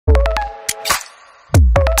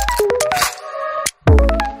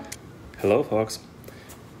Hello folks,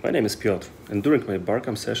 my name is Piotr, and during my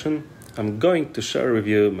Barcamp session I'm going to share with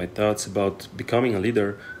you my thoughts about becoming a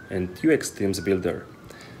leader and UX teams builder.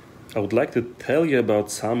 I would like to tell you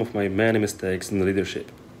about some of my many mistakes in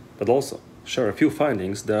leadership, but also share a few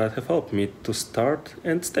findings that have helped me to start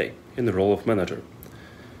and stay in the role of manager.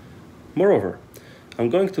 Moreover,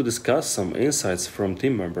 I'm going to discuss some insights from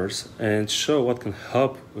team members and show what can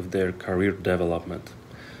help with their career development.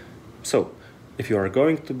 So, if you are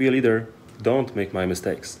going to be a leader, don't make my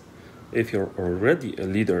mistakes. If you're already a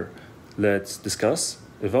leader, let's discuss,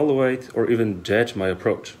 evaluate, or even judge my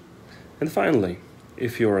approach. And finally,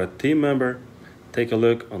 if you're a team member, take a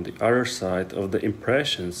look on the other side of the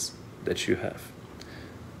impressions that you have.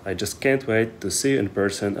 I just can't wait to see you in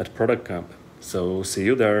person at Barcamp. So see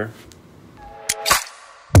you there.